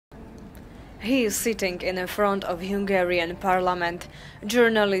He is sitting in front of Hungarian parliament.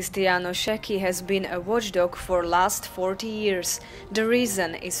 Journalist János Seki has been a watchdog for last 40 years. The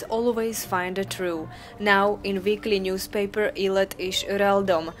reason is always find the truth. Now in weekly newspaper Élet és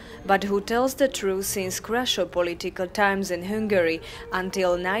Irodalom, but who tells the truth since crucial political times in Hungary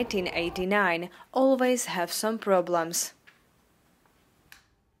until 1989 always have some problems.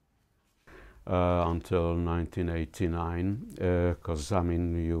 Until 1989, because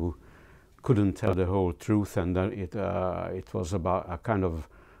you couldn't tell the whole truth, and then it was about a kind of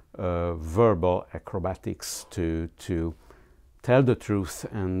verbal acrobatics to tell the truth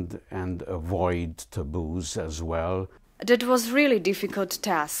and avoid taboos as well. That was really difficult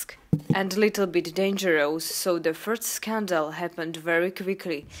task and little bit dangerous, so the first scandal happened very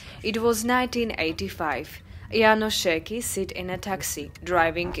quickly. It was 1985. János Seki sit in a taxi,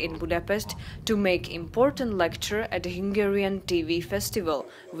 driving in Budapest to make important lecture at the Hungarian TV festival,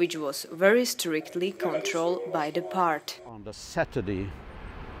 which was very strictly controlled by the part. On the Saturday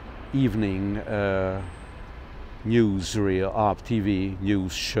evening newsreel TV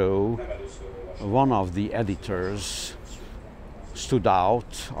news show, one of the editors stood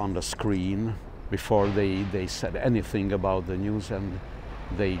out on the screen before they said anything about the news, and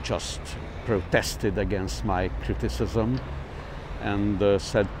they just protested against my criticism and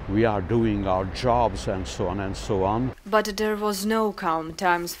said we are doing our jobs and so on and so on. But there was no calm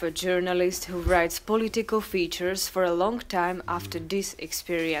times for journalist who writes political features for a long time after this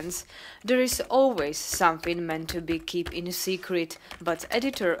experience. There is always something meant to be kept in secret, but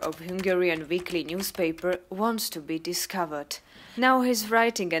editor of Hungarian weekly newspaper wants to be discovered. Now he's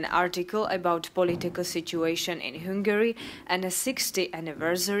writing an article about political situation in Hungary and a 60th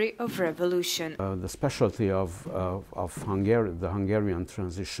anniversary of revolution. The specialty of the Hungarian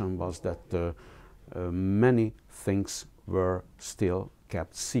transition was that many things were still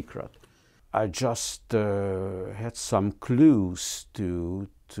kept secret. I just had some clues to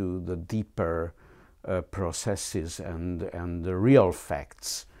the deeper processes and the real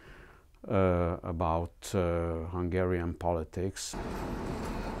facts about Hungarian politics.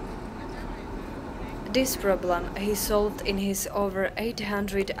 This problem he solved in his over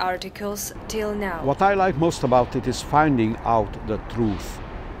 800 articles till now. What I like most about it is finding out the truth.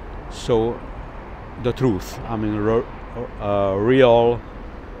 So, the truth, a real,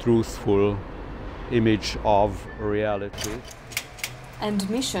 truthful image of reality. And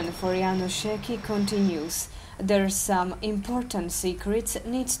mission for János Seki continues. There's some important secrets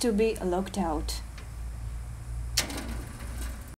needs to be locked out.